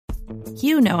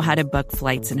You know how to book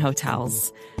flights and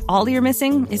hotels. All you're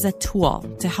missing is a tool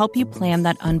to help you plan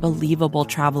that unbelievable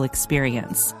travel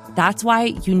experience. That's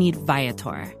why you need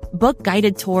Viator. Book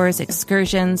guided tours,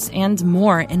 excursions, and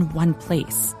more in one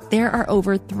place. There are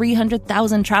over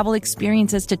 300,000 travel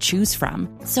experiences to choose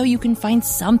from, so you can find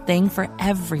something for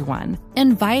everyone.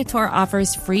 And Viator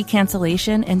offers free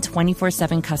cancellation and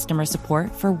 24/7 customer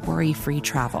support for worry-free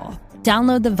travel.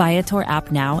 Download the Viator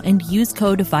app now and use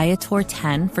code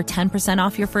Viator10 for 10%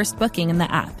 off your first booking in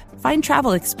the app. Find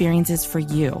travel experiences for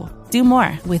you. Do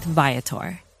more with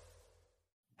Viator.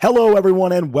 Hello,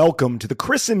 everyone, and welcome to the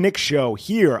Chris and Nick Show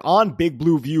here on Big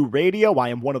Blue View Radio. I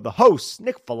am one of the hosts,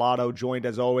 Nick Filato, joined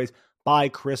as always by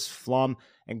Chris Flum.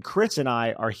 And Chris and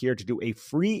I are here to do a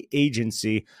free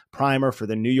agency primer for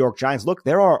the New York Giants. Look,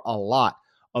 there are a lot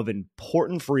of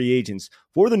important free agents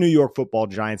for the New York Football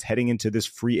Giants heading into this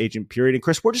free agent period. And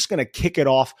Chris, we're just going to kick it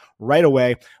off right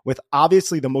away with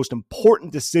obviously the most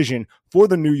important decision for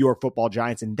the New York Football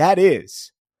Giants, and that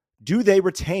is, do they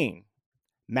retain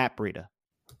Matt Breida?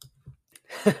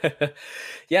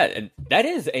 Yeah, and that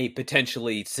is a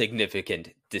potentially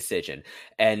significant decision.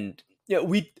 And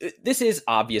this is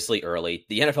obviously early.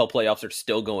 The NFL playoffs are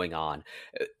still going on.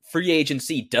 Free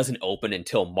agency doesn't open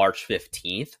until March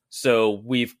 15th. So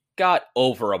we've got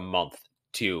over a month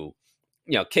to,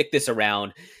 kick this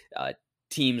around.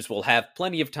 Teams will have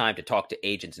plenty of time to talk to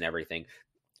agents and everything.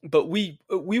 But we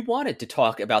wanted to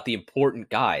talk about the important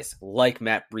guys like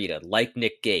Matt Breida, like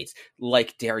Nick Gates,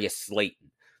 like Darius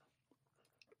Slayton,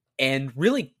 and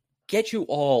really get you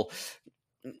all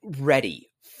ready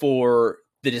for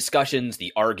the discussions,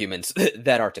 the arguments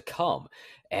that are to come.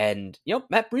 And,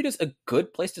 Matt Breida is a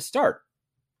good place to start,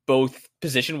 both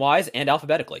position-wise and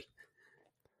alphabetically.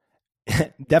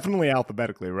 Definitely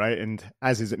alphabetically, right? And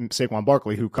as is Saquon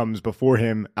Barkley, who comes before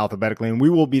him alphabetically. And we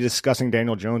will be discussing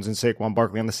Daniel Jones and Saquon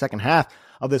Barkley on the second half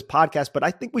of this podcast. But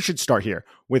I think we should start here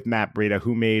with Matt Breida,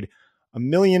 who made $1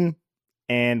 million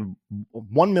and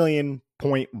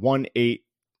 $1.18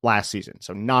 last season.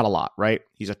 So not a lot, right?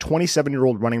 He's a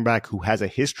 27-year-old running back who has a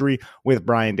history with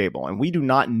Brian Daboll. And we do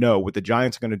not know what the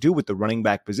Giants are going to do with the running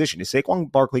back position. Is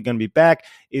Saquon Barkley going to be back?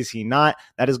 Is he not?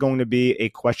 That is going to be a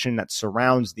question that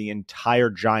surrounds the entire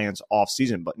Giants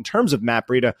offseason. But in terms of Matt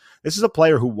Breida, this is a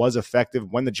player who was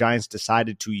effective when the Giants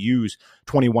decided to use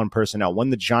 21 personnel, when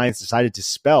the Giants decided to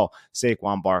spell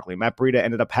Saquon Barkley. Matt Breida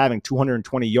ended up having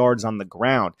 220 yards on the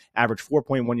ground, averaged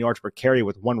 4.1 yards per carry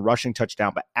with one rushing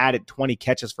touchdown, but added 20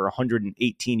 catches for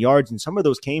 118 yards. And some of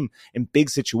those came in big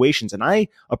situations. And I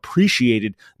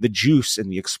appreciated the juice and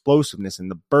the explosiveness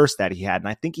and the burst that he had. And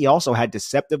I think he also had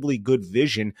deceptively good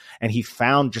vision, and he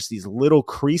found just these little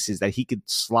creases that he could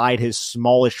slide his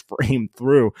smallish frame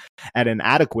through at an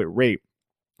adequate rate.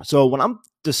 So when I'm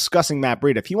discussing Matt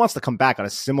Breida, if he wants to come back on a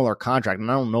similar contract,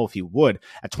 and I don't know if he would,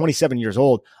 at 27 years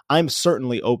old, I'm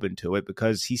certainly open to it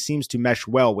because he seems to mesh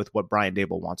well with what Brian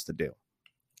Daboll wants to do.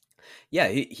 Yeah,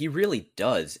 he really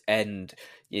does. And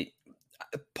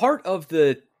part of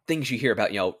the things you hear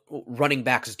about, running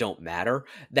backs don't matter,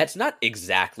 that's not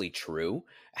exactly true.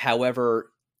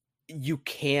 However, you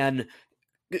can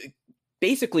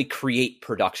basically create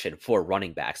production for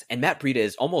running backs. And Matt Breida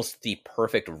is almost the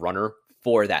perfect runner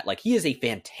for that. Like, he is a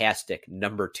fantastic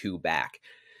number 2 back.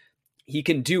 He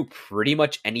can do pretty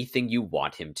much anything you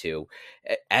want him to.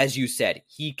 As you said,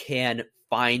 he can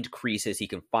find creases, he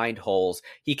can find holes,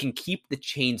 he can keep the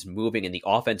chains moving and the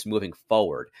offense moving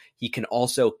forward. He can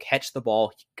also catch the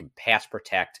ball, he can pass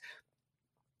protect.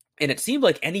 And it seemed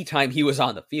like anytime he was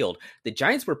on the field, the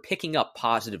Giants were picking up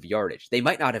positive yardage. They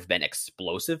might not have been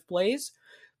explosive plays,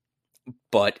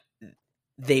 but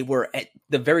they were at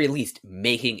the very least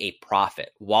making a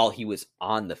profit while he was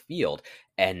on the field.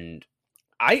 And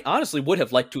I honestly would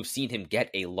have liked to have seen him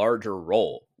get a larger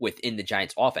role within the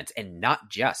Giants offense and not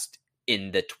just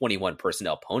in the 21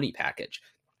 personnel pony package.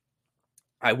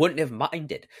 I wouldn't have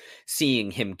minded seeing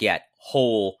him get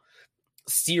whole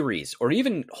series or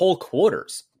even whole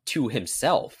quarters to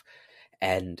himself.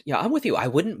 And, I'm with you. I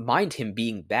wouldn't mind him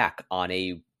being back on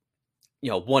a,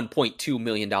 $1.2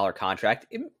 million contract,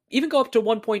 even go up to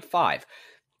 1.5,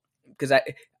 because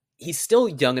he's still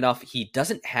young enough. He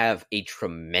doesn't have a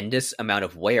tremendous amount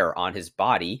of wear on his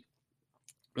body.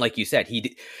 Like you said,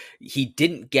 he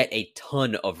didn't get a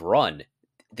ton of run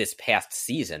this past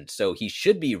season, so he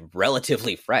should be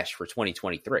relatively fresh for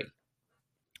 2023.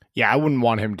 Yeah, I wouldn't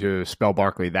want him to spell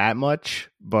Barkley that much,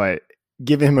 but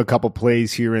give him a couple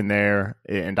plays here and there,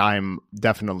 and I'm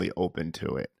definitely open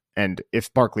to it. And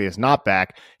if Barkley is not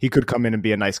back, he could come in and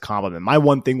be a nice compliment. My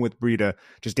one thing with Breida,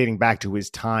 just dating back to his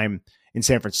time in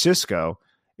San Francisco,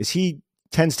 is he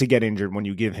tends to get injured when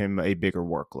you give him a bigger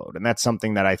workload. And that's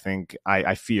something that I think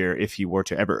I fear if he were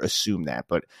to ever assume that.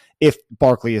 But if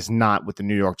Barkley is not with the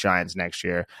New York Giants next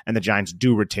year and the Giants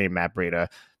do retain Matt Breida,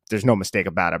 there's no mistake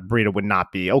about it. Breida would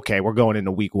not be, okay, we're going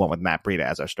into week 1 with Matt Breida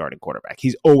as our starting quarterback.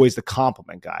 He's always the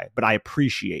compliment guy, but I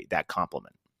appreciate that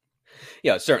compliment.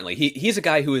 Yeah, certainly. He's a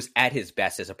guy who is at his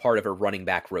best as a part of a running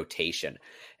back rotation.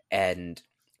 And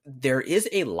there is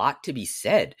a lot to be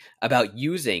said about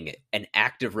using an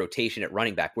active rotation at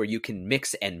running back where you can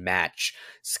mix and match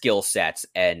skill sets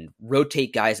and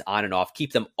rotate guys on and off,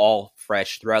 keep them all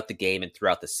fresh throughout the game and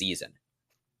throughout the season.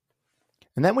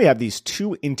 And then we have these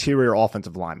 2 interior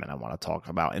offensive linemen I want to talk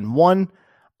about. And one,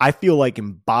 I feel like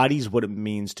embodies what it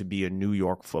means to be a New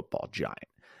York Football Giant.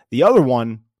 The other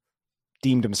one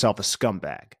deemed himself a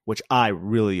scumbag, which I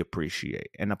really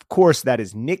appreciate. And of course, that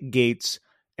is Nick Gates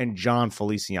and Jon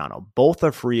Feliciano. Both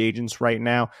are free agents right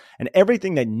now. And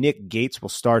everything that Nick Gates will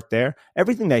start there,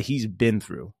 everything that he's been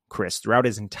through, Chris, throughout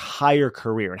his entire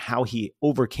career and how he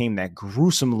overcame that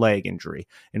gruesome leg injury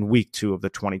in week 2 of the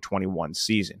 2021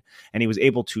 season. And he was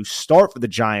able to start for the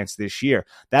Giants this year.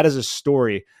 That is a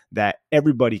story that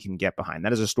everybody can get behind.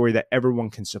 That is a story that everyone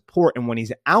can support. And when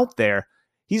he's out there,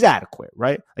 he's adequate,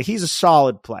 right? Like, he's a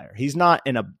solid player. He's not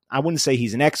I wouldn't say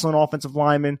he's an excellent offensive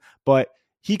lineman, but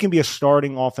he can be a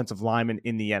starting offensive lineman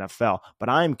in the NFL. But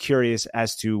I'm curious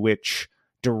as to which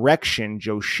direction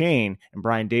Joe Schoen and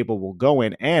Brian Daboll will go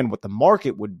in and what the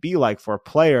market would be like for a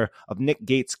player of Nick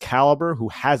Gates' caliber who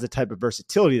has the type of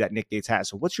versatility that Nick Gates has.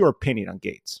 So what's your opinion on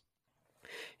Gates?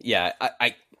 Yeah,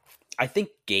 I think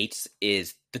Gates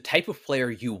is the type of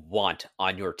player you want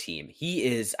on your team. He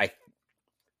is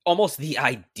almost the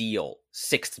ideal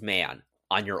 6th man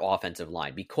on your offensive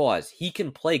line because he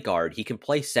can play guard, he can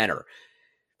play center.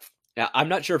 Now, I'm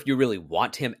not sure if you really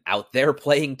want him out there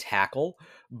playing tackle,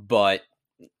 but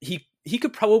he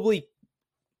could probably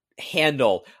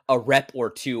handle a rep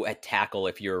or 2 at tackle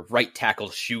if your right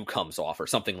tackle's shoe comes off or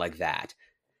something like that.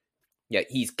 Yeah,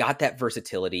 he's got that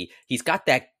versatility. He's got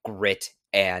that grit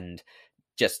and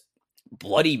just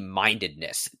bloody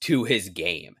mindedness to his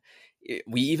game.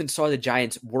 We even saw the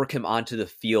Giants work him onto the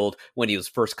field when he was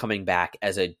first coming back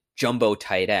as a jumbo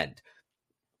tight end,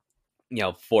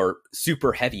 for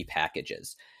super heavy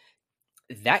packages.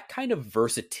 That kind of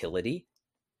versatility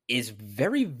is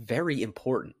very, very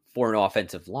important for an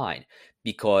offensive line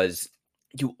because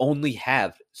you only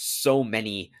have so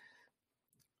many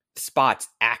spots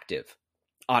active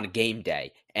on a game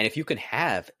day. And if you can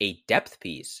have a depth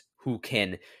piece who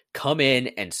can come in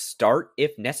and start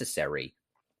if necessary,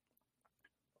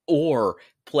 or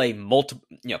play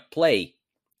play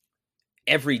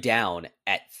every down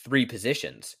at 3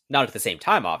 positions, not at the same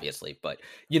time, obviously, but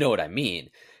you know what I mean.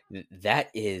 That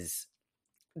is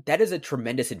a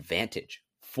tremendous advantage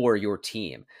for your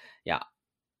team. Yeah,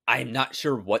 I'm not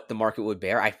sure what the market would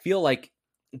bear. I feel like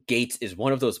Gates is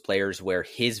one of those players where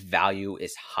his value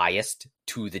is highest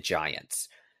to the Giants,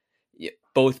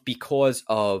 both because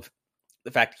of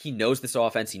the fact he knows this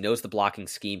offense, he knows the blocking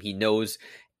scheme, he knows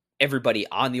everybody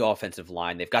on the offensive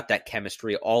line. They've got that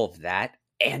chemistry, all of that,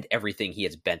 and everything he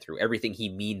has been through, everything he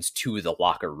means to the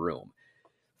locker room.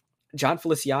 Jon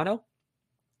Feliciano,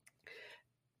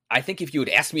 I think if you had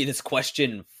asked me this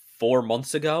question 4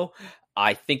 months ago,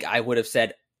 I think I would have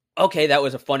said, okay, that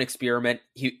was a fun experiment.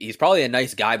 He's probably a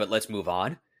nice guy, but let's move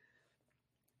on.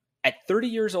 At 30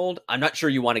 years old, I'm not sure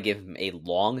you want to give him a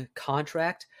long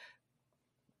contract,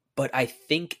 but I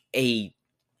think a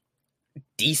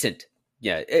decent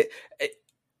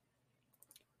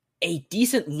a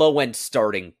decent low-end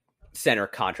starting center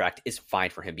contract is fine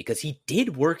for him because he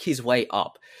did work his way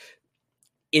up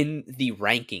in the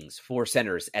rankings for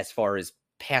centers as far as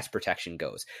pass protection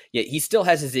goes. Yeah, he still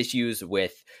has his issues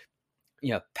with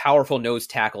powerful nose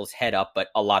tackles head up, but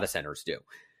a lot of centers do.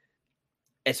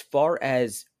 As far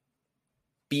as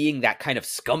being that kind of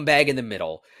scumbag in the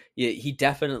middle, he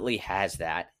definitely has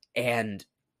that, and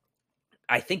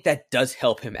I think that does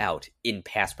help him out in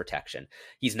pass protection.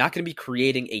 He's not going to be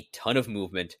creating a ton of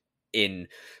movement in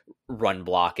run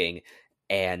blocking,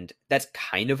 and that's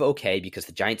kind of okay because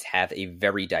the Giants have a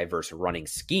very diverse running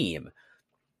scheme.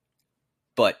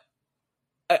 But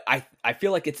I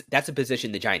feel like that's a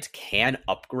position the Giants can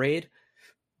upgrade,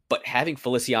 but having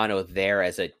Feliciano there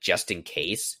as a just in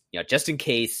case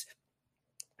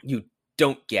you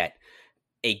don't get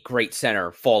a great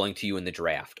center falling to you in the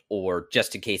draft, or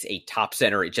just in case a top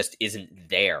center, it just isn't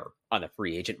there on the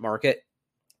free agent market,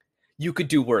 you could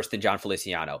do worse than Jon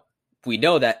Feliciano. We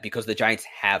know that because the Giants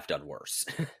have done worse.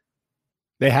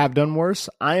 They have done worse.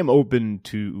 I am open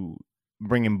to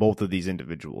bringing both of these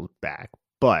individuals back,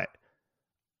 but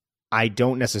I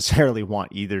don't necessarily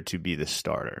want either to be the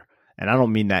starter. And I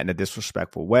don't mean that in a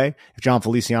disrespectful way. If John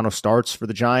Feliciano starts for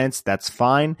the Giants, that's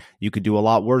fine. You could do a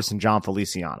lot worse than John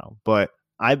Feliciano. But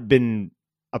I've been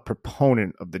a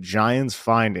proponent of the Giants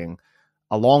finding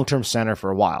a long-term center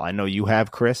for a while. I know you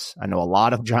have, Chris. I know a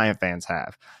lot of Giant fans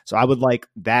have. So I would like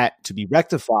that to be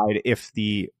rectified if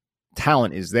the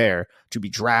talent is there to be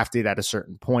drafted at a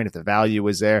certain point, if the value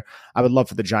is there. I would love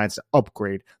for the Giants to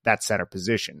upgrade that center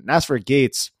position. And as for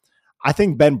Gates, I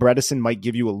think Ben Bredeson might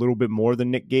give you a little bit more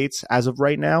than Nick Gates as of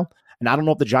right now. And I don't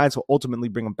know if the Giants will ultimately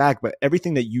bring him back, but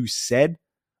everything that you said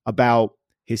about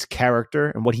his character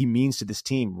and what he means to this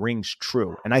team rings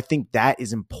true. And I think that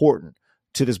is important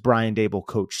to this Brian Daboll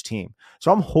coach team.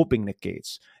 So I'm hoping Nick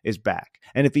Gates is back.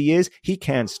 And if he is, he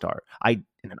can start. In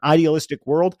an idealistic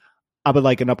world, I would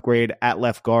like an upgrade at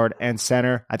left guard and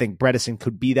center. I think Bredeson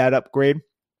could be that upgrade.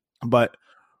 But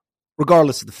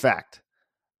regardless of the fact,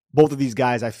 both of these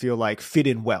guys, I feel like, fit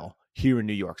in well here in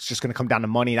New York. It's just going to come down to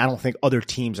money, and I don't think other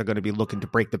teams are going to be looking to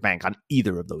break the bank on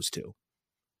either of those two.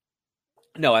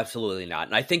 No, absolutely not.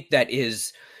 And I think that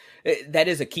is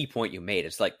a key point you made.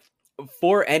 It's like,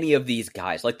 for any of these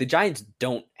guys, like the Giants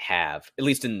don't have, at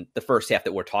least in the first half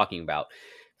that we're talking about,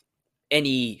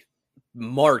 any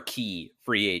marquee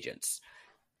free agents.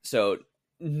 So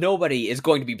nobody is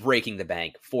going to be breaking the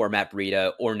bank for Matt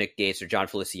Breida or Nick Gates or John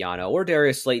Feliciano or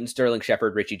Darius Slayton, Sterling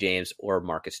Shepard, Richie James, or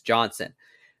Marcus Johnson.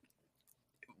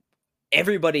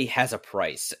 Everybody has a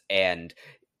price, and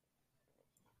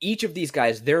each of these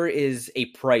guys, there is a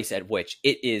price at which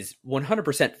it is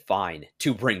 100% fine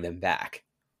to bring them back.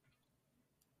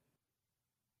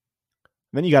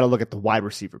 Then you got to look at the wide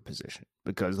receiver position,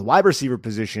 because the wide receiver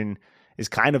position is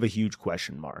kind of a huge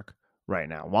question mark right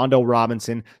now. Wan'Dale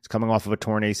Robinson is coming off of a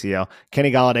torn ACL.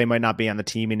 Kenny Golladay might not be on the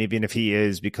team, and even if he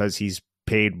is, because he's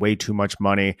paid way too much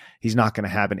money, he's not going to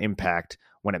have an impact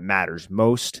when it matters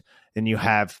most. Then you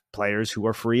have players who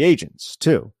are free agents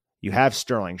too. You have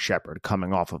Sterling Shepard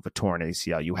coming off of a torn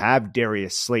ACL. You have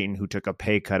Darius Slayton, who took a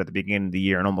pay cut at the beginning of the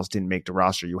year and almost didn't make the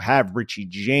roster. You have Richie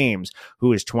James,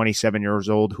 who is 27 years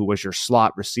old, who was your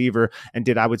slot receiver and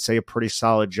did, I would say, a pretty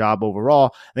solid job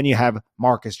overall. Then you have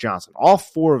Marcus Johnson. All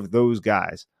four of those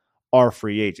guys are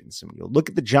free agents. And when you look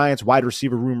at the Giants wide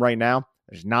receiver room right now,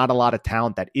 there's not a lot of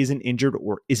talent that isn't injured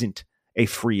or isn't a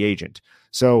free agent.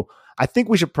 So I think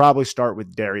we should probably start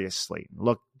with Darius Slayton.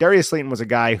 Look, Darius Slayton was a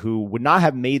guy who would not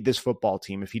have made this football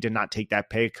team if he did not take that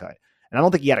pay cut. And I don't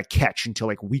think he had a catch until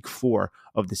like week 4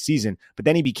 of the season. But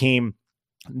then he became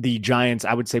the Giants,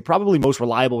 I would say, probably most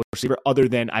reliable receiver other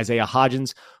than Isaiah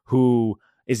Hodgins, who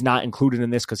is not included in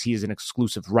this because he is an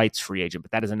exclusive rights free agent.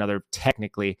 But that is another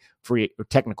technical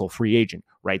free agent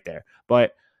right there.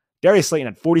 But Darius Slayton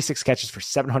had 46 catches for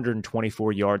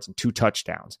 724 yards and 2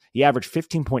 touchdowns. He averaged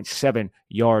 15.7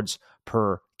 yards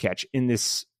per catch in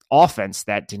this offense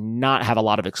that did not have a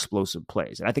lot of explosive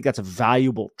plays. And I think that's a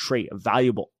valuable trait, a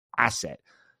valuable asset.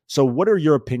 So what are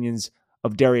your opinions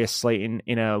of Darius Slayton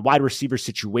in a wide receiver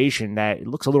situation that it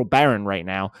looks a little barren right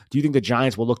now? Do you think the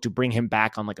Giants will look to bring him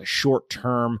back on like a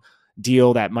short-term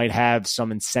deal that might have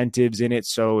some incentives in it?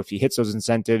 So if he hits those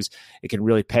incentives, it can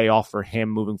really pay off for him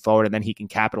moving forward, and then he can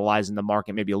capitalize in the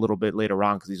market maybe a little bit later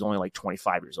on because he's only like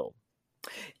 25 years old.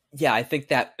 Yeah, I think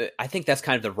that's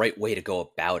kind of the right way to go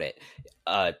about it.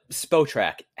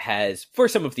 Spotrac has, for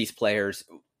some of these players,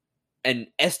 an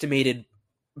estimated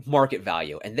market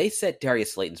value, and they set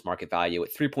Darius Slayton's market value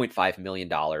at $3.5 million,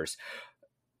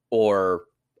 or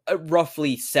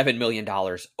roughly $7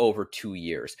 million over 2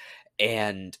 years.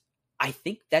 And I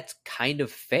think that's kind of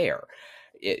fair.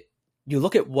 You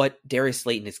look at what Darius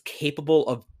Slayton is capable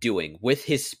of doing with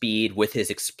his speed, with his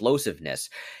explosiveness.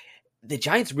 The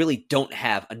Giants really don't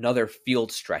have another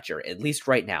field stretcher, at least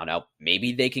right now. Now,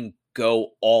 maybe they can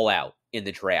go all out in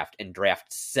the draft and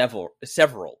draft several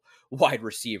wide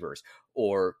receivers,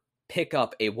 or pick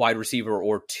up a wide receiver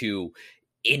or two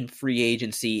in free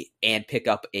agency and pick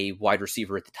up a wide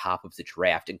receiver at the top of the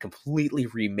draft and completely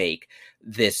remake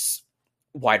this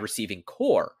wide receiving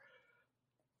core.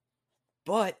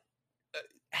 But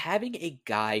having a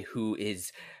guy who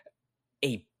is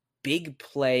a big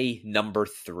play number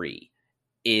 3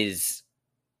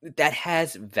 that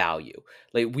has value.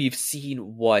 Like, we've seen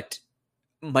what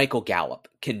Michael Gallup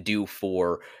can do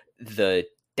for the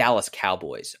Dallas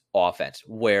Cowboys offense,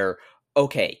 where,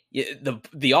 okay,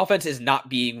 the offense is not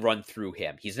being run through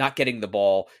him. He's not getting the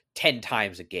ball 10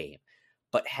 times a game.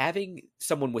 But having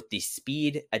someone with the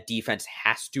speed a defense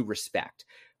has to respect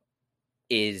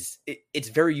it's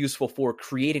very useful for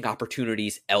creating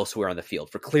opportunities elsewhere on the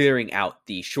field, for clearing out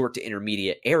the short to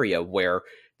intermediate area where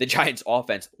the Giants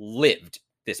offense lived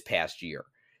this past year.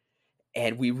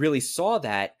 And we really saw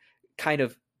that kind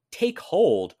of take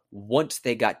hold once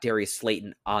they got Darius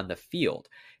Slayton on the field.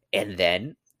 And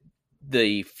then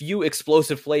the few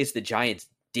explosive plays the Giants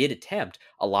did attempt,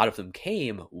 a lot of them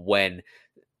came when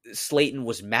Slayton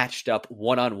was matched up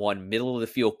one-on-one, middle of the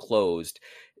field closed,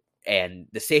 and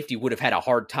the safety would have had a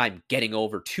hard time getting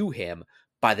over to him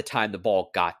by the time the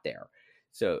ball got there.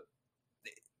 So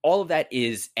all of that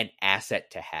is an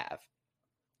asset to have.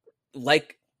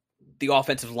 Like the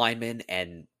offensive lineman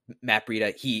and Matt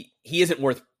Breida, he isn't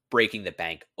worth breaking the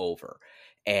bank over.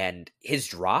 And his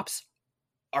drops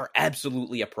are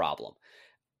absolutely a problem.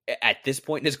 At this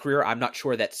point in his career, I'm not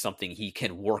sure that's something he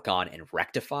can work on and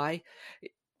rectify.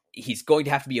 He's going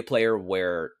to have to be a player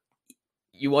where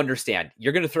you understand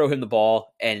you're going to throw him the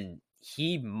ball and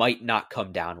he might not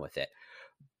come down with it.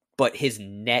 But his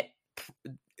net,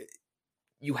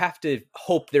 you have to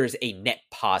hope there's a net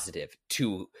positive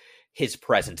to his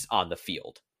presence on the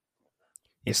field.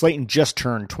 Yeah, Slayton just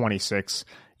turned 26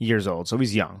 years old, so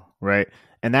he's young, right?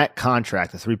 And that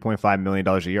contract, the $3.5 million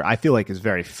a year, I feel like is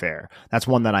very fair. That's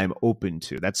one that I'm open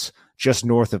to. That's just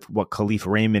north of what Khalif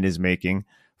Raymond is making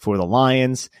for the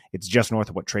Lions. It's just north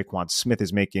of what Traquan Smith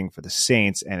is making for the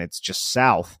Saints. And it's just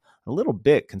south, a little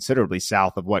bit considerably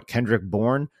south of what Kendrick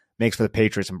Bourne makes for the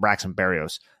Patriots and Braxton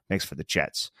Berrios makes for the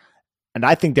Jets. And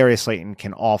I think Darius Slayton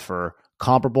can offer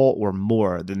comparable or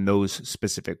more than those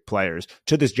specific players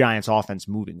to this Giants offense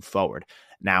moving forward.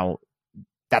 Now,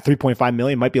 that $3.5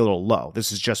 million might be a little low.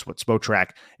 This is just what Spotrac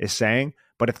is saying.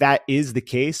 But if that is the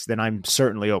case, then I'm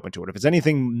certainly open to it. If it's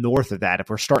anything north of that, if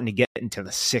we're starting to get into the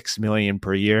 $6 million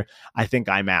per year, I think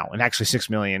I'm out. And actually $6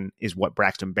 million is what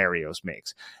Braxton Berrios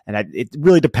makes. And it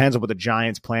really depends on what the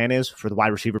Giants' plan is for the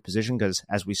wide receiver position, because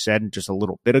as we said just a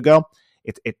little bit ago,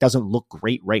 it doesn't look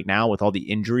great right now with all the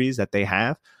injuries that they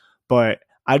have. But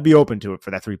I'd be open to it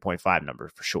for that 3.5 number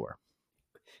for sure.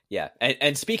 Yeah,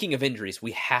 and speaking of injuries,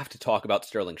 we have to talk about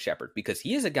Sterling Shepard because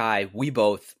he is a guy we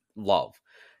both love.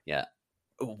 Yeah,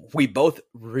 we both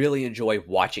really enjoy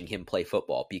watching him play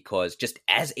football because just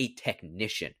as a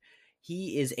technician,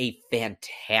 he is a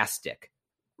fantastic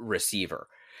receiver.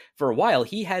 For a while,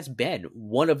 he has been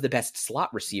one of the best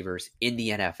slot receivers in the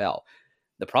NFL.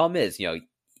 The problem is,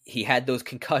 he had those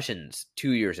concussions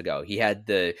 2 years ago. He had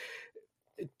the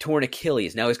torn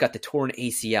Achilles. Now he's got the torn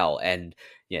ACL, and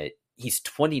he's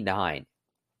 29.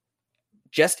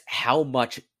 Just how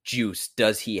much juice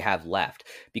does he have left?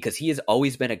 Because he has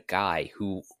always been a guy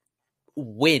who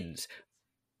wins,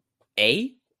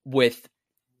 A, with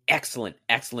excellent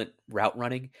route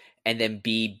running, and then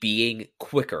B, being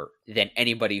quicker than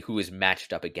anybody who is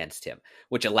matched up against him,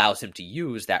 which allows him to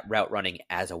use that route running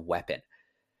as a weapon.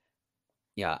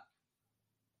 Yeah,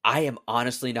 I am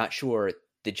honestly not sure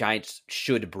the Giants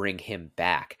should bring him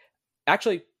back.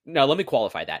 Actually, no, let me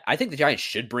qualify that. I think the Giants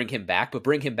should bring him back, but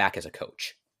bring him back as a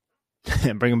coach.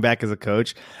 Bring him back as a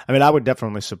coach. I mean, I would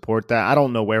definitely support that. I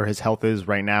don't know where his health is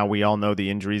right now. We all know the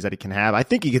injuries that he can have. I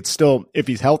think he could still, if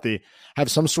he's healthy, have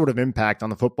some sort of impact on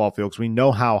the football field because we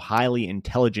know how highly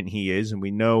intelligent he is, and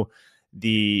we know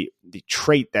the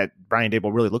trait that Brian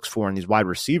Daboll really looks for in these wide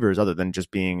receivers, other than just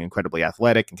being incredibly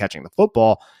athletic and catching the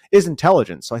football, is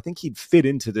intelligence. So I think he'd fit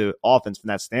into the offense from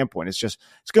that standpoint. It's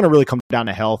going to really come down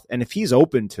to health. And if he's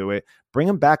open to it, bring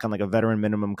him back on like a veteran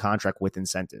minimum contract with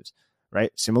incentives,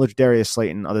 right? Similar to Darius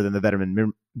Slayton, other than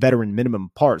the veteran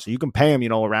minimum part. So you can pay him,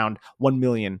 either $1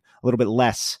 million, a little bit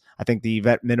less. I think the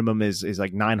vet minimum is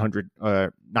like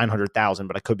 900,000,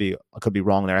 but I could be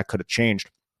wrong there. I could have changed.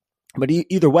 But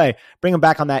either way, bring him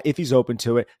back on that if he's open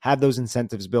to it, have those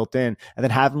incentives built in, and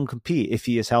then have him compete if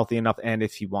he is healthy enough and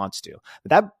if he wants to. But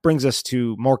that brings us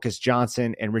to Marcus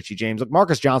Johnson and Richie James. Look,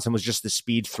 Marcus Johnson was just the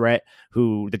speed threat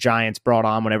who the Giants brought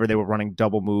on whenever they were running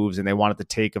double moves and they wanted to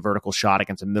take a vertical shot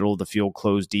against a middle of the field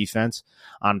closed defense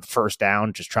on first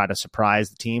down, just try to surprise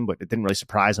the team. But it didn't really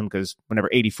surprise them because whenever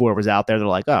 84 was out there, they're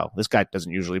like, oh, this guy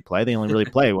doesn't usually play. They only really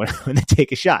play when they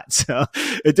take a shot. So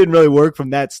it didn't really work from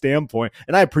that standpoint.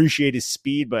 And I appreciate his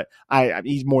speed, but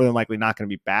he's more than likely not going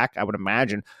to be back, I would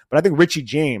imagine. But I think Richie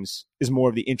James is more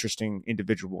of the interesting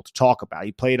individual to talk about.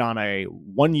 He played on a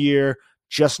 1 year,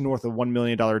 just north of $1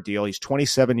 million deal. He's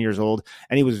 27 years old,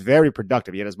 and he was very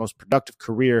productive. He had his most productive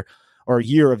career or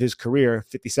year of his career,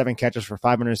 57 catches for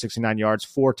 569 yards,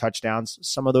 4 touchdowns.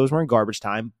 Some of those were in garbage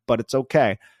time, but it's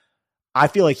okay. I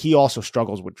feel like he also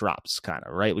struggles with drops, kind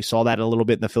of, right? We saw that a little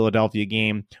bit in the Philadelphia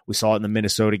game. We saw it in the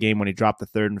Minnesota game when he dropped the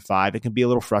 3rd and 5. It can be a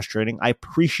little frustrating. I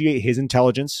appreciate his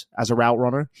intelligence as a route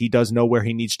runner. He does know where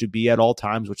he needs to be at all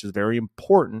times, which is very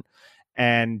important.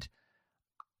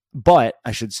 But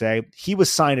I should say, he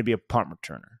was signed to be a punt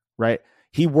returner, right?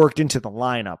 he worked into the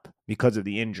lineup because of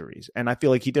the injuries. And I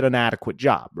feel like he did an adequate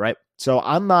job, right? So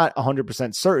I'm not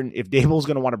 100% certain if Daboll's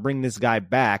going to want to bring this guy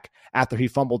back after he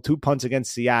fumbled 2 punts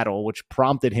against Seattle, which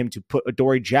prompted him to put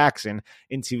Adoree Jackson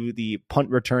into the punt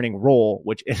returning role,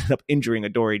 which ended up injuring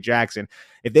Adoree Jackson.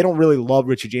 If they don't really love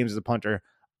Richie James as a punter,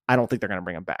 I don't think they're going to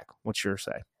bring him back. What's your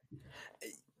say?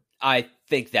 I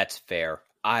think that's fair.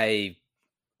 I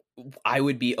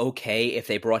would be okay if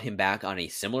they brought him back on a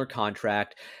similar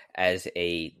contract as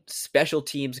a special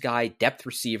teams guy, depth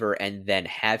receiver, and then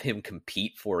have him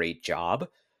compete for a job,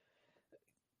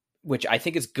 which I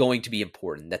think is going to be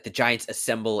important, that the Giants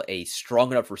assemble a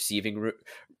strong enough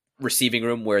receiving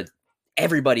room where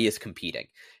everybody is competing.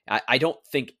 I don't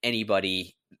think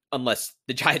anybody, unless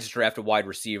the Giants draft a wide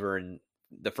receiver in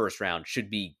the first round, should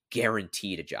be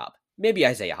guaranteed a job. Maybe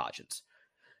Isaiah Hodgins.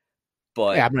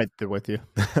 But yeah, I'm right there with you.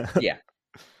 Yeah.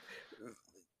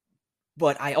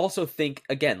 But I also think,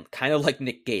 again, kind of like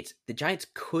Nick Gates, the Giants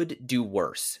could do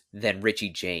worse than Richie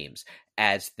James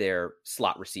as their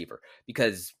slot receiver,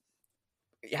 because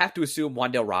you have to assume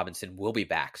Wan'Dale Robinson will be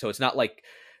back. So it's not like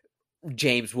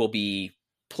James will be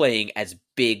playing as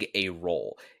big a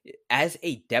role. As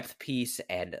a depth piece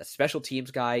and a special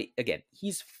teams guy, again,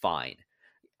 he's fine.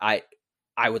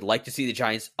 I would like to see the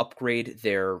Giants upgrade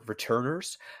their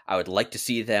returners. I would like to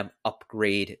see them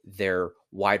upgrade their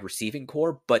wide receiving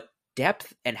core, but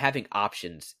depth and having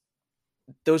options,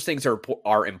 those things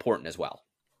are important as well.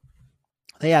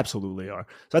 They absolutely are.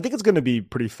 So I think it's going to be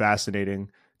pretty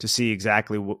fascinating to see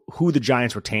exactly who the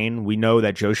Giants retain. We know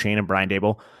that Joe Schoen and Brian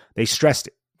Daboll, they stressed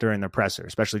it during their presser,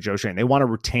 especially Joe Schoen. They want to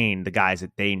retain the guys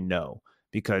that they know,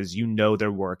 because you know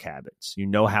their work habits, you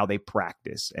know how they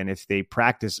practice. And if they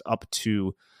practice up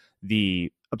to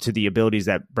the abilities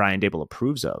that Brian Daboll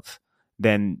approves of,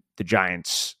 then the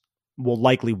Giants will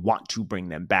likely want to bring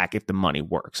them back if the money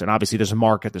works. And obviously there's a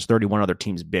market, there's 31 other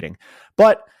teams bidding.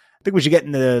 But I think we should get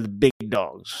into the big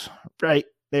dogs right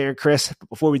there, Chris. But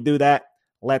before we do that,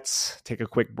 let's take a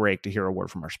quick break to hear a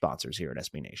word from our sponsors here at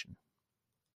SB Nation.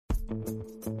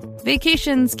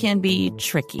 Vacations can be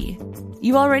tricky.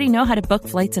 You already know how to book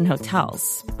flights and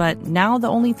hotels, but now the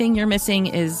only thing you're missing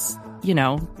is,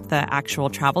 the actual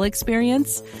travel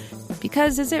experience.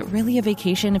 Because is it really a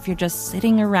vacation if you're just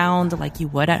sitting around like you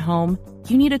would at home?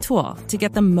 You need a tool to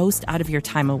get the most out of your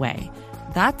time away.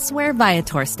 That's where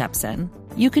Viator steps in.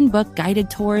 You can book guided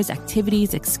tours,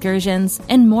 activities, excursions,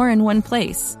 and more in one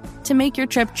place to make your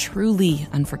trip truly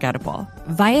unforgettable.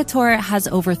 Viator has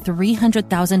over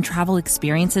 300,000 travel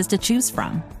experiences to choose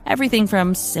from. Everything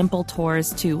from simple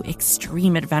tours to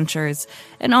extreme adventures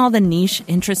and all the niche,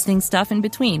 interesting stuff in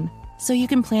between. So you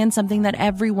can plan something that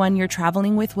everyone you're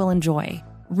traveling with will enjoy.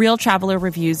 Real traveler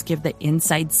reviews give the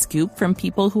inside scoop from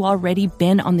people who already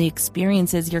been on the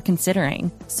experiences you're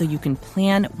considering, so you can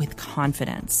plan with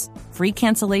confidence. Free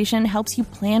cancellation helps you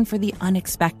plan for the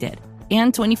unexpected.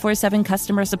 And 24/7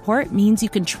 customer support means you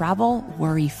can travel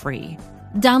worry-free.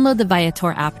 Download the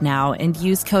Viator app now and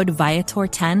use code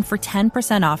Viator10 for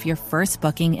 10% off your first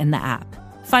booking in the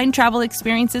app. Find travel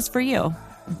experiences for you.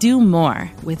 Do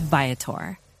more with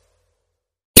Viator.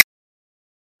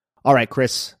 All right,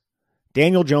 Chris.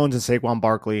 Daniel Jones and Saquon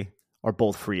Barkley are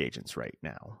both free agents right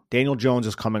now. Daniel Jones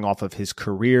is coming off of his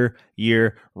career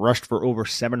year, rushed for over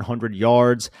 700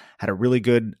 yards, had a really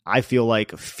good, I feel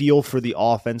like, feel for the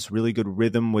offense, really good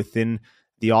rhythm within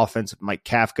the offense of Mike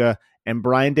Kafka and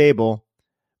Brian Daboll.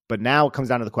 But now it comes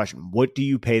down to the question, what do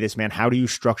you pay this man? How do you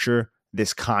structure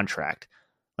this contract?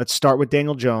 Let's start with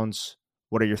Daniel Jones.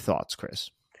 What are your thoughts,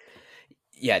 Chris?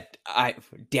 Yeah,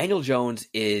 Daniel Jones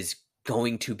is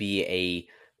going to be a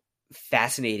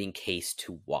fascinating case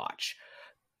to watch,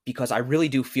 because I really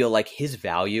do feel like his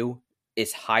value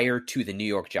is higher to the New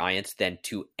York Giants than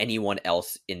to anyone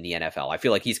else in the NFL. I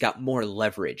feel like he's got more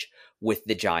leverage with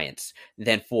the Giants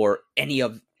than for any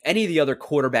of the other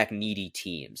quarterback needy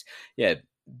teams. Yeah,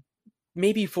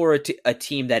 maybe for a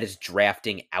team that is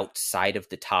drafting outside of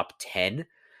the top 10,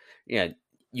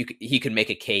 he can make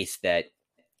a case that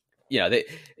he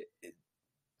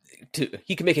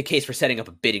can make a case for setting up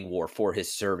a bidding war for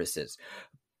his services.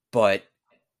 But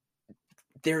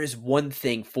there is one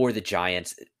thing for the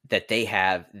Giants that they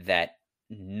have that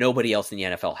nobody else in the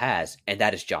NFL has, and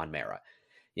that is John Mara.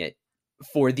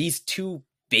 For these two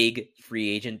big free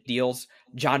agent deals,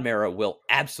 John Mara will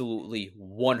absolutely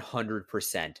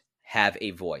 100% have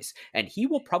a voice, and he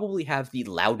will probably have the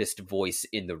loudest voice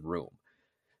in the room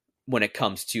when it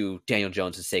comes to Daniel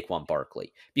Jones and Saquon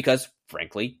Barkley, because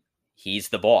frankly, he's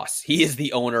the boss. He is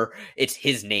the owner. It's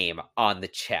his name on the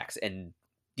checks. And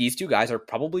these two guys are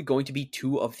probably going to be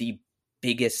two of the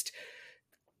biggest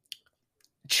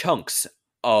chunks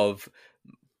of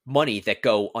money that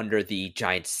go under the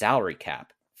Giants salary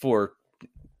cap for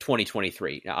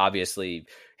 2023. Now, obviously,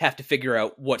 have to figure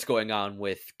out what's going on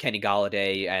with Kenny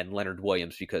Golladay and Leonard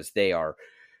Williams because they are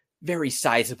very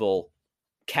sizable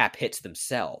cap hits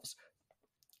themselves.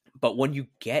 But when you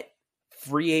get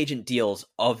free agent deals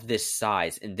of this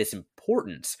size and this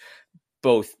importance,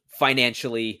 both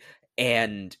financially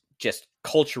and just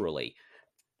culturally,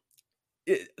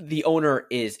 the owner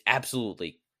is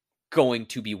absolutely going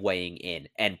to be weighing in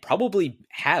and probably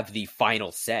have the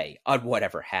final say on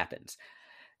whatever happens.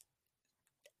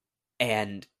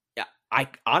 And I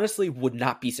honestly would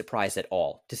not be surprised at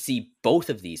all to see both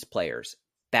of these players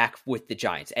back with the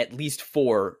Giants, at least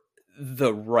for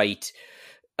the right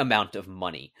amount of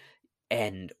money.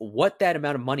 And what that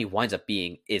amount of money winds up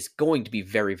being is going to be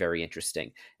very, very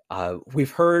interesting.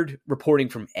 We've heard reporting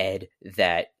from Ed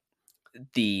that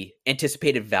the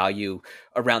anticipated value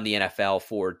around the NFL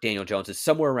for Daniel Jones is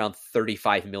somewhere around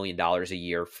 $35 million a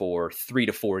year for 3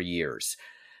 to 4 years.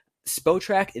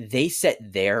 Spotrac, they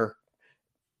set their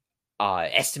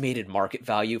estimated market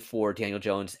value for Daniel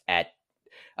Jones at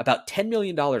about $10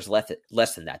 million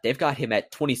less than that. They've got him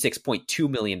at $26.2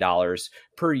 million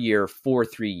per year for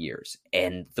 3 years.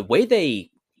 And the way they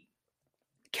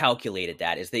calculated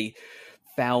that is they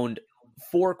found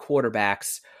 4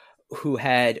 quarterbacks who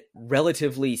had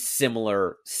relatively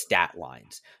similar stat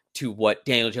lines to what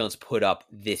Daniel Jones put up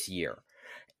this year.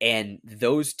 And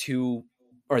those 4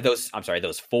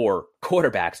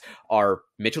 quarterbacks are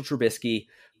Mitchell Trubisky,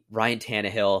 Ryan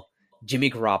Tannehill,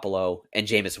 Jimmy Garoppolo, and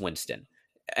Jameis Winston.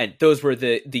 And those were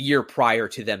the year prior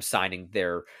to them signing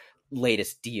their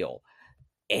latest deal.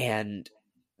 And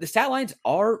the stat lines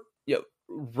are,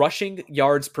 rushing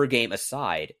yards per game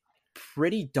aside,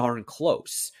 pretty darn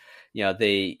close.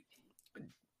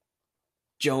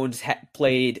 Jones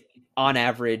played on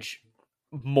average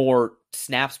more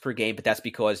snaps per game, but that's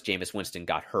because Jameis Winston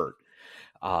got hurt.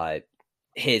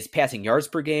 His passing yards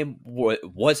per game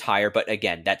was higher, but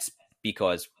again, that's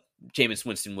because Jameis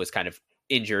Winston was kind of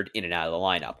injured in and out of the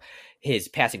lineup. His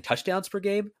passing touchdowns per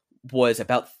game was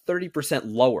about 30%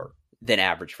 lower than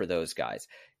average for those guys.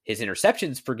 His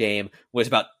interceptions per game was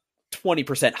about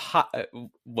 20%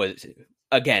 was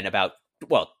again about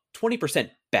 20%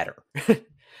 better.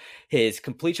 His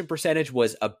completion percentage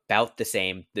was about the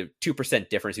same. The 2%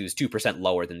 difference, he was 2%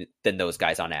 lower than those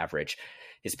guys on average.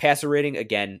 His passer rating,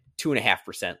 again,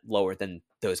 2.5% lower than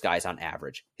those guys on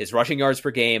average. His rushing yards per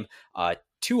game,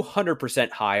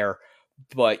 200% higher,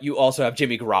 but you also have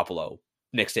Jimmy Garoppolo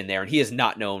mixed in there, and he is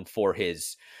not known for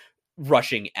his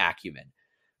rushing acumen.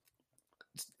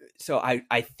 So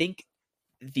I think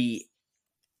the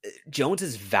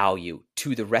Jones's value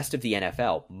to the rest of the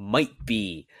NFL might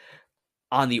be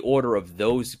on the order of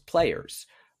those players,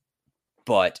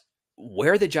 but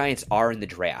where the Giants are in the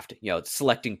draft,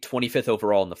 selecting 25th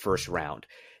overall in the first round,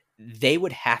 they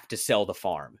would have to sell the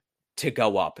farm to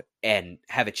go up and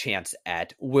have a chance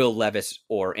at Will Levis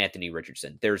or Anthony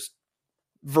Richardson. There's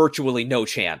virtually no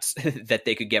chance that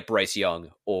they could get Bryce Young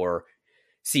or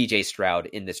CJ Stroud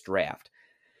in this draft.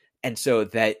 And so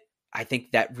that I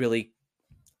think that really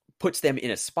puts them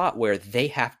in a spot where they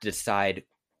have to decide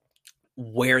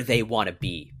where they want to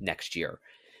be next year.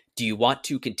 Do you want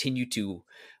to continue to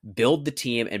build the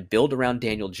team and build around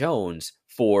Daniel Jones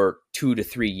for 2 to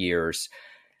 3 years?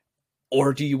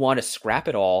 Or do you want to scrap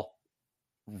it all,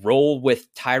 roll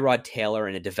with Tyrod Taylor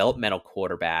and a developmental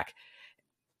quarterback,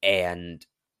 and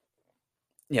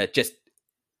just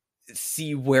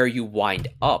see where you wind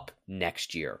up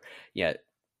next year?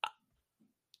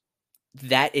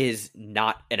 That is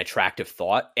not an attractive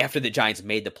thought after the Giants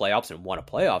made the playoffs and won a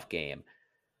playoff game.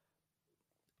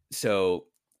 So,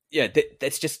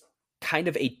 that's just kind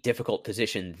of a difficult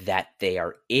position that they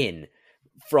are in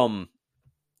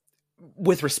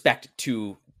with respect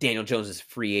to Daniel Jones's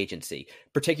free agency,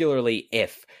 particularly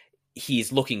if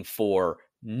he's looking for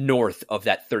north of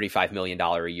that $35 million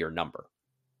a year number.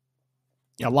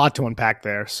 Yeah, a lot to unpack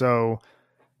there. So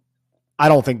I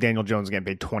don't think Daniel Jones is getting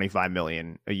paid $25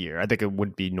 million a year. I think it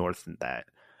would be north than that.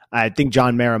 I think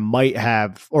John Mara might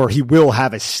have, or he will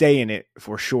have a say in it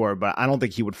for sure, but I don't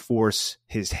think he would force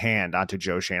his hand onto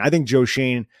Joe Schoen. I think Joe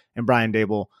Schoen and Brian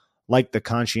Daboll like the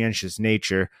conscientious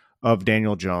nature of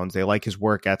Daniel Jones. They like his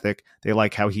work ethic. They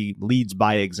like how he leads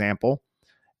by example.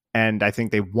 And I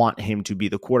think they want him to be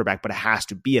the quarterback, but it has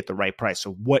to be at the right price.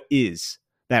 So what is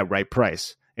that right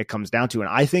price? It comes down to, and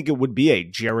I think it would be a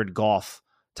Jared Goff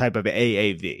type of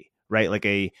AAV, right? Like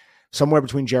somewhere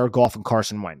between Jared Goff and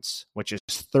Carson Wentz, which is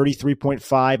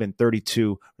 33.5 and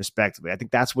 32 respectively. I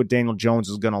think that's what Daniel Jones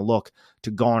is going to look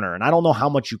to garner. And I don't know how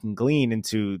much you can glean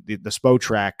into the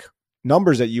Spotrac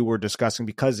numbers that you were discussing,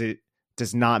 because it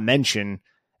does not mention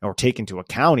or take into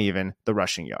account even the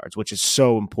rushing yards, which is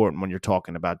so important when you're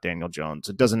talking about Daniel Jones.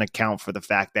 It doesn't account for the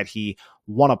fact that he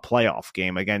won a playoff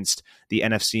game against the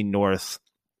NFC North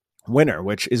winner,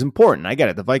 which is important. I get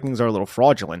it. The Vikings are a little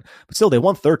fraudulent, but still they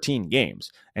won 13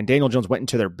 games, and Daniel Jones went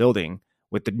into their building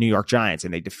with the New York Giants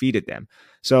and they defeated them.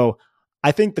 So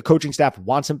I think the coaching staff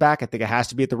wants him back. I think it has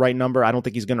to be at the right number. I don't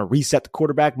think he's going to reset the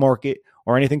quarterback market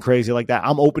or anything crazy like that.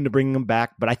 I'm open to bringing him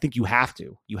back, but I think you have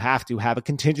to have a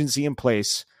contingency in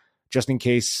place just in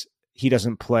case he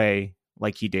doesn't play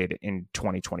like he did in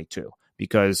 2022,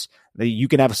 because you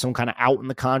can have some kind of out in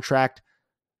the contract,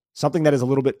 something that is a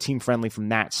little bit team friendly from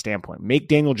that standpoint. Make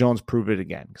Daniel Jones prove it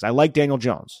again, because I like Daniel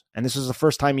Jones, and this is the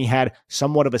first time he had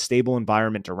somewhat of a stable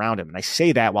environment around him. And I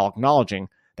say that while acknowledging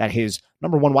that his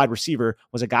number one wide receiver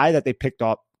was a guy that they picked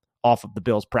up off of the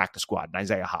Bills practice squad,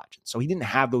 Isaiah Hodgins. So he didn't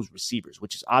have those receivers,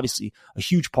 which is obviously a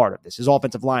huge part of this. His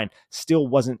offensive line still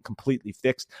wasn't completely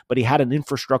fixed, but he had an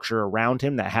infrastructure around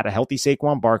him that had a healthy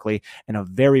Saquon Barkley and a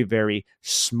very, very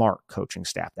smart coaching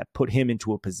staff that put him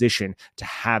into a position to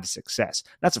have success.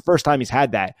 That's the first time he's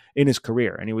had that in his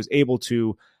career, and he was able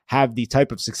to have the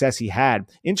type of success he had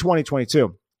in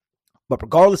 2022. But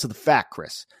regardless of the fact,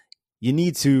 Chris, you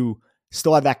need to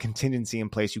still have that contingency in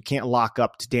place. You can't lock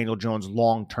up to Daniel Jones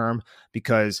long term,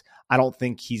 because I don't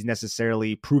think he's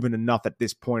necessarily proven enough at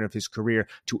this point of his career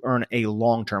to earn a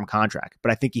long-term contract.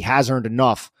 But I think he has earned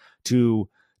enough to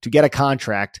get a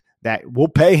contract that will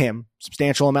pay him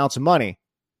substantial amounts of money,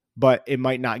 but it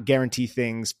might not guarantee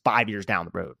things 5 years down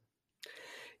the road.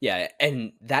 Yeah,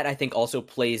 and that I think also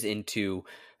plays into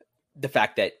the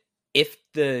fact that if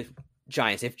the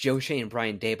Giants, if Joe Schoen and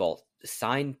Brian Daboll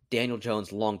sign Daniel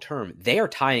Jones long-term, they are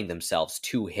tying themselves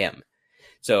to him.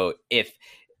 So if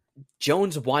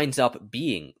Jones winds up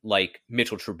being like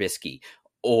Mitchell Trubisky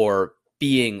or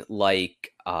being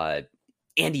like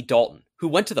Andy Dalton, who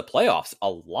went to the playoffs a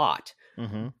lot,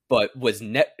 but was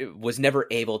never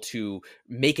able to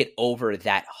make it over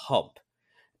that hump,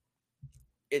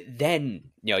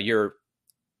 then, you're,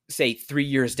 say, 3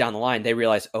 years down the line, they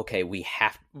realize, okay, we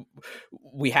have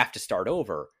to start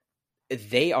over.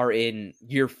 They are in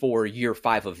year 4, year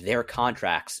 5 of their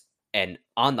contracts and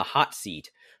on the hot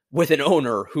seat with an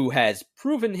owner who has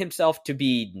proven himself to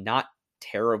be not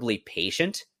terribly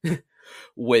patient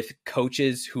with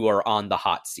coaches who are on the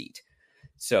hot seat.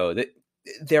 So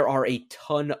there are a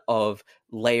ton of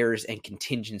layers and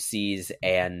contingencies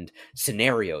and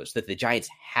scenarios that the Giants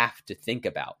have to think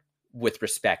about with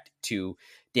respect to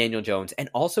Daniel Jones and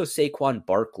also Saquon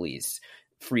Barkley's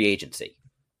free agency.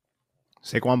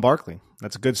 Saquon Barkley.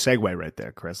 That's a good segue right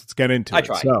there, Chris. Let's get into it.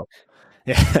 Tried. So,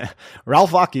 yeah,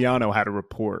 Ralph Vacchiano had a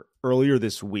report earlier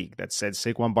this week that said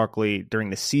Saquon Barkley,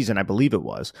 during the season, I believe it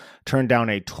was, turned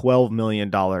down a $12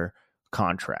 million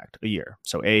contract a year.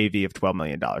 So AAV of $12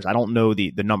 million. I don't know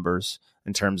the numbers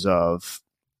in terms of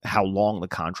how long the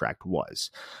contract was,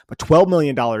 but $12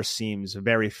 million seems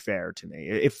very fair to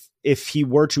me. If he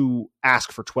were to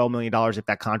ask for $12 million, if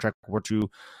that contract were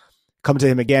to come to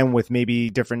him again with maybe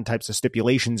different types of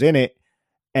stipulations in it,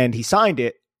 and he signed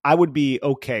it, I would be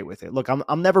okay with it. Look,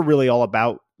 I'm never really all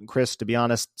about, Chris, to be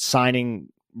honest, signing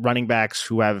running backs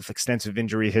who have extensive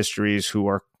injury histories, who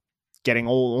are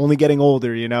only getting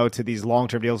older, to these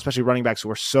long-term deals, especially running backs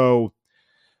who are so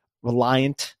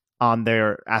reliant on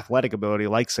their athletic ability,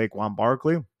 like Saquon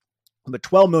Barkley. But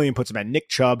 $12 million puts him at Nick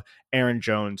Chubb, Aaron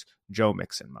Jones, Joe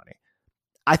Mixon money.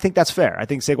 I think that's fair. I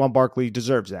think Saquon Barkley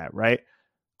deserves that, right?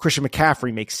 Christian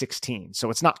McCaffrey makes 16, so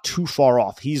it's not too far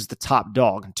off. He's the top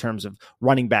dog in terms of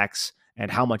running backs and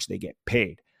how much they get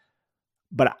paid.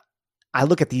 But I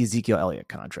look at the Ezekiel Elliott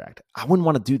contract. I wouldn't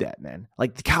want to do that, man.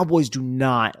 Like, the Cowboys do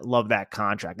not love that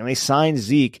contract. And they signed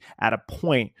Zeke at a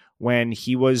point when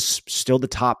he was still the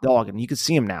top dog. And you can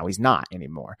see him now. He's not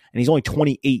anymore. And he's only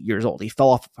 28 years old. He fell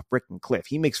off a freaking cliff.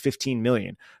 He makes $15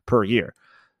 million per year.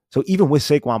 So even with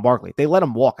Saquon Barkley, if they let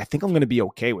him walk, I think I'm going to be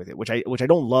okay with it, which I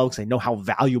don't love because I know how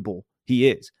valuable he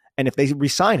is. And if they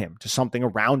re-sign him to something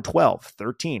around 12,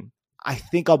 13, I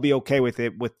think I'll be okay with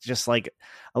it, with just like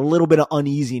a little bit of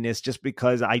uneasiness, just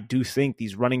because I do think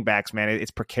these running backs, man,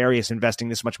 it's precarious investing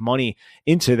this much money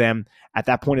into them at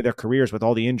that point of their careers with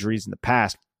all the injuries in the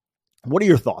past. What are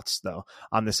your thoughts, though,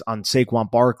 on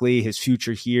Saquon Barkley, his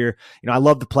future here? I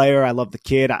love the player. I love the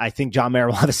kid. I think John Mara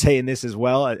will have a say in this as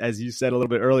well, as you said a little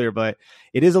bit earlier, but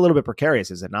it is a little bit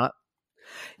precarious, is it not?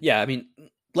 Yeah, I mean,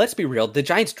 let's be real. The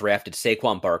Giants drafted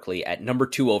Saquon Barkley at number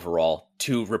 2 overall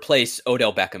to replace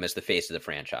Odell Beckham as the face of the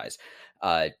franchise.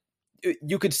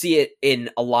 You could see it in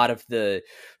a lot of the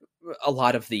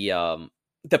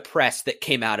the press that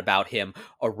came out about him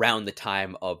around the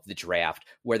time of the draft,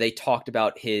 where they talked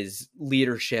about his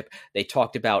leadership. They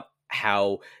talked about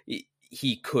how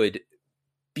he could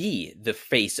be the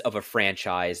face of a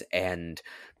franchise and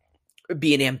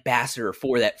be an ambassador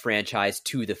for that franchise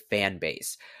to the fan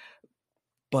base.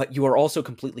 But you are also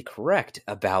completely correct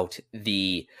about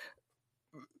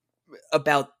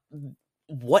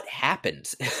what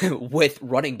happens with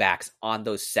running backs on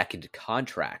those second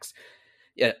contracts,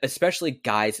 especially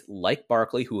guys like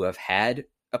Barkley, who have had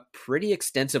a pretty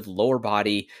extensive lower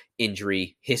body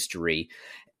injury history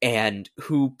and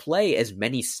who play as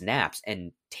many snaps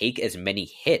and take as many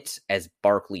hits as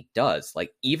Barkley does.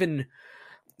 Like even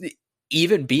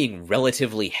being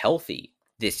relatively healthy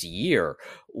this year,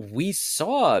 we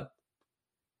saw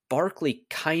Barkley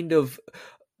kind of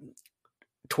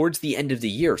towards the end of the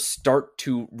year start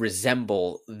to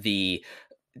resemble the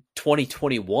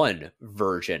 2021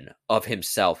 version of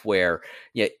himself, where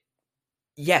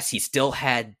yes, he still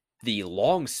had the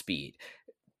long speed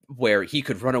where he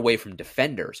could run away from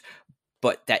defenders,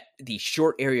 but that the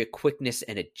short area quickness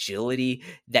and agility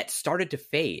that started to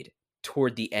fade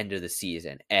toward the end of the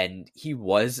season, and he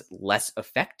was less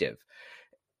effective,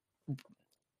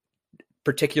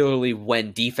 particularly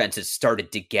when defenses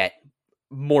started to get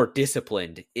more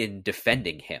disciplined in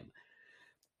defending him.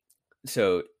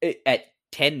 So at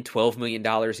 $10-12 million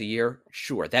a year,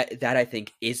 sure, that I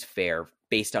think is fair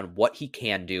based on what he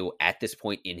can do at this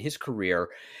point in his career,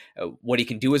 what he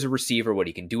can do as a receiver, what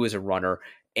he can do as a runner,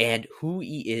 and who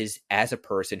he is as a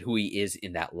person, who he is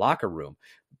in that locker room.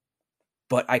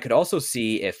 But I could also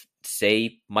see if,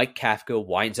 say, Mike Kafka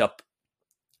winds up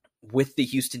with the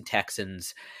Houston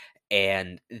Texans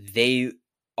and they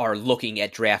are looking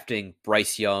at drafting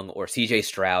Bryce Young or CJ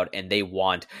Stroud, and they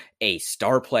want a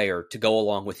star player to go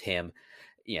along with him.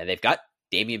 They've got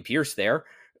Dameon Pierce there.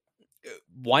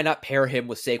 Why not pair him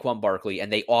with Saquon Barkley,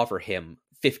 and they offer him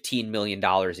 $15 million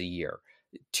a year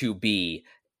to be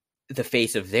the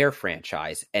face of their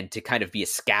franchise and to kind of be a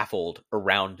scaffold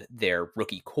around their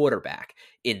rookie quarterback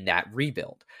in that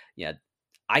rebuild.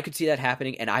 I could see that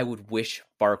happening, and I would wish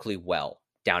Barkley well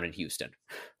down in Houston.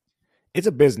 It's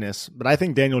a business, but I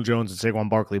think Daniel Jones and Saquon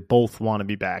Barkley both want to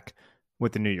be back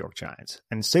with the New York Giants.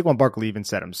 And Saquon Barkley even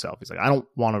said himself, he's like, I don't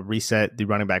want to reset the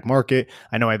running back market.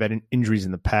 I know I've had injuries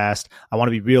in the past. I want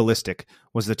to be realistic,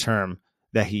 was the term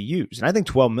that he used. And I think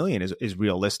 12 million is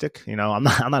realistic. I'm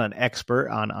not an expert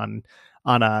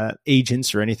on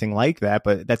agents or anything like that,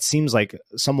 but that seems like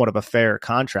somewhat of a fair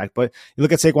contract. But you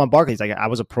look at Saquon Barkley, he's like, I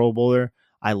was a Pro Bowler.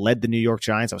 I led the New York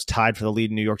Giants. I was tied for the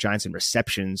lead in New York Giants in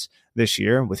receptions this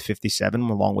year with 57,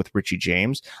 along with Richie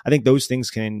James. I think those things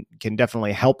can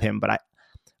definitely help him, but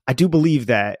I do believe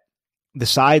that the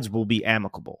sides will be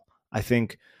amicable. I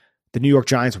think the New York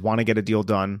Giants want to get a deal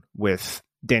done with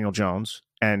Daniel Jones,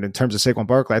 and in terms of Saquon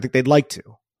Barkley, I think they'd like to.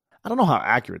 I don't know how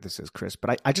accurate this is, Chris,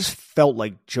 but I just felt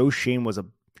like Joe Schoen was I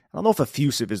don't know if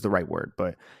effusive is the right word,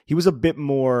 but he was a bit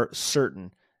more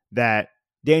certain that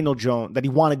he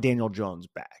wanted Daniel Jones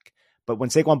back. But when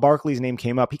Saquon Barkley's name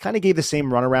came up, he kind of gave the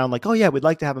same runaround, like, oh yeah, we'd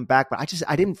like to have him back. But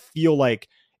I didn't feel like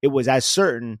it was as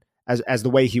certain as the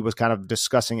way he was kind of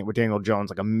discussing it with Daniel Jones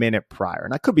like a minute prior.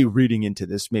 And I could be reading into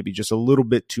this maybe just a little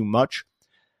bit too much.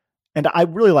 And I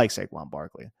really like Saquon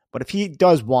Barkley. But if he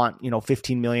does want,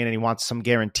 $15 million and he wants some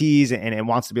guarantees and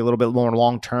wants to be a little bit more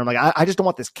long-term, like I just don't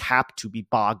want this cap to be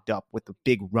bogged up with the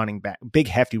big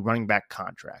hefty running back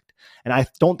contract. And I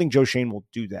don't think Joe Schoen will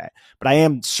do that. But I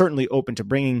am certainly open to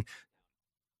bringing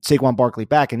Saquon Barkley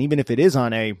back. And even if it is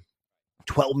on a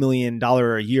 $12 million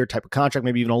a year type of contract,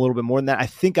 maybe even a little bit more than that, I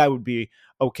think I would be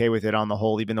okay with it on the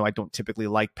whole, even though I don't typically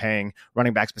like paying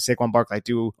running backs. But Saquon Barkley, I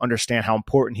do understand how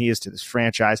important he is to this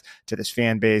franchise, to this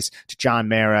fan base, to John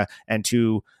Mara, and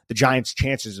to the Giants'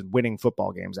 chances of winning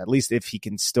football games, at least if he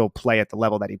can still play at the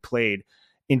level that he played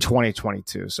in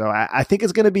 2022. So I think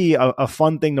it's going to be a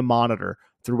fun thing to monitor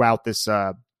throughout this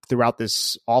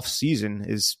off season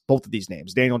is both of these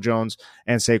names, Daniel Jones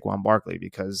and Saquon Barkley,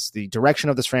 because the direction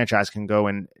of this franchise can go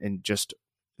in just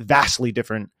vastly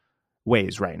different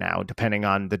ways right now, depending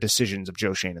on the decisions of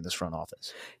Joe Schoen in this front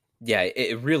office. Yeah,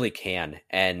 it really can.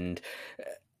 And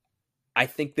I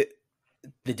think that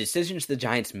the decisions the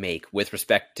Giants make with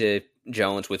respect to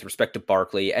Jones, with respect to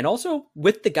Barkley, and also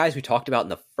with the guys we talked about in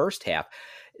the first half,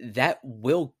 that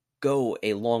will go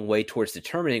a long way towards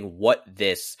determining what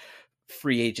this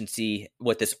free agency,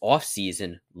 what this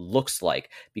offseason looks like,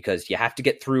 because you have to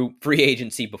get through free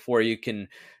agency before you can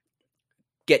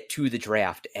get to the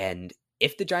draft. And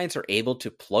if the Giants are able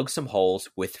to plug some holes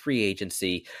with free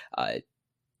agency,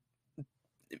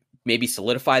 maybe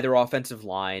solidify their offensive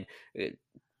line,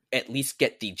 at least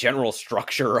get the general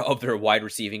structure of their wide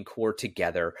receiving core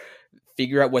together,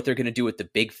 figure out what they're going to do with the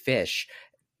big fish,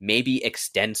 maybe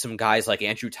extend some guys like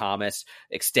Andrew Thomas,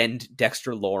 extend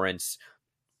Dexter Lawrence,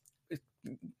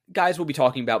 guys we'll be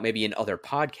talking about maybe in other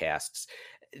podcasts,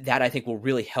 that I think will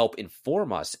really help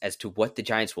inform us as to what the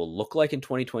Giants will look like in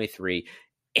 2023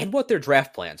 and what their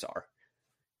draft plans are.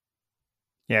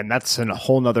 Yeah, and that's a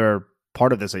whole nother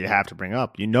part of this that you have to bring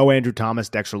up. You know, Andrew Thomas,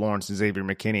 Dexter Lawrence, and Xavier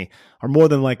McKinney are more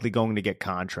than likely going to get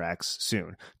contracts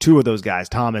soon. Two of those guys,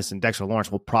 Thomas and Dexter Lawrence,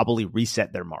 will probably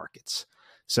reset their markets.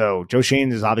 So Joe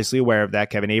Schoen is obviously aware of that.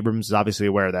 Kevin Abrams is obviously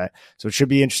aware of that. So it should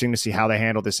be interesting to see how they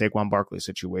handle the Saquon Barkley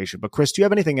situation. But Chris, do you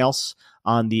have anything else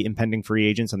on the impending free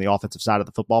agents on the offensive side of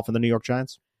the football for the New York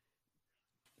Giants?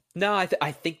 No, I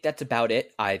think that's about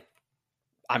it.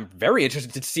 I'm very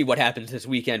interested to see what happens this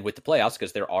weekend with the playoffs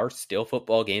because there are still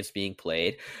football games being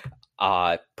played.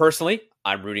 Personally,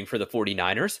 I'm rooting for the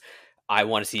 49ers. I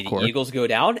want to see the Eagles go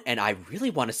down, and I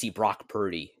really want to see Brock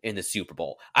Purdy in the Super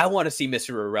Bowl. I want to see Mr.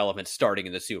 Irrelevant starting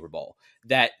in the Super Bowl.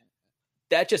 That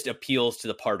just appeals to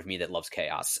the part of me that loves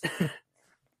chaos.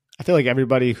 I feel like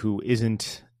everybody who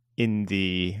isn't in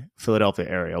the Philadelphia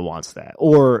area wants that,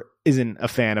 or isn't a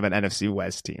fan of an NFC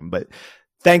West team. But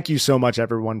thank you so much,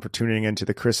 everyone, for tuning into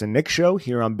the Chris and Nick Show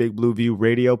here on Big Blue View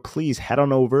Radio. Please head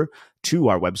on over to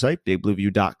our website,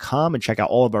 bigblueview.com, and check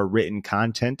out all of our written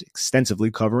content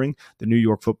extensively covering the New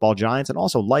York Football Giants. And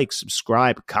also like,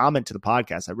 subscribe, comment to the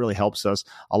podcast. That really helps us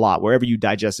a lot. Wherever you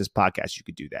digest this podcast, you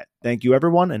could do that. Thank you,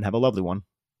 everyone, and have a lovely one.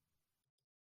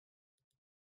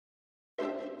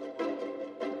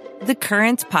 The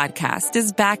Current podcast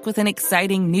is back with an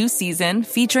exciting new season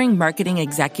featuring marketing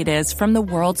executives from the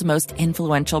world's most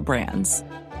influential brands.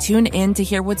 Tune in to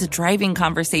hear what's driving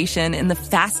conversation in the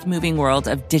fast-moving world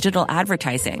of digital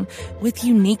advertising with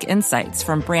unique insights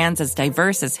from brands as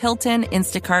diverse as Hilton,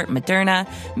 Instacart, Moderna,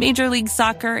 Major League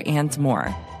Soccer, and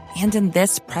more. And in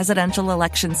this presidential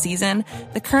election season,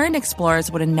 The Current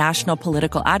explores what a national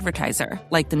political advertiser,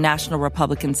 like the National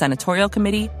Republican Senatorial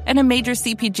Committee, and a major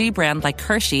CPG brand like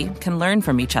Hershey can learn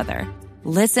from each other.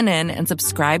 Listen in and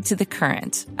subscribe to The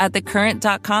Current at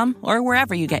thecurrent.com or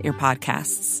wherever you get your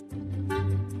podcasts.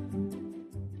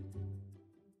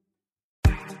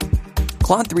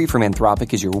 Claude 3 from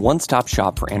Anthropic is your one-stop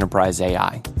shop for enterprise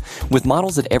AI. With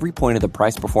models at every point of the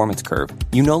price-performance curve,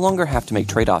 you no longer have to make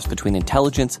trade-offs between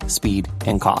intelligence, speed,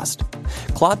 and cost.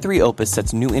 Claude 3 Opus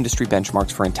sets new industry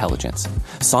benchmarks for intelligence.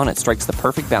 Sonnet strikes the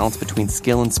perfect balance between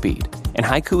skill and speed. And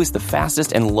Haiku is the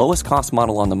fastest and lowest-cost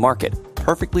model on the market,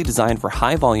 perfectly designed for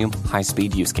high-volume,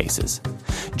 high-speed use cases.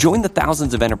 Join the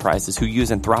thousands of enterprises who use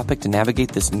Anthropic to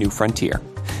navigate this new frontier.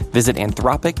 Visit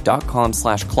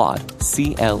anthropic.com/Claude,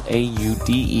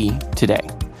 CLAUDE, today.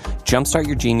 Jumpstart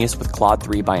your genius with Claude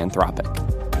 3 by Anthropic.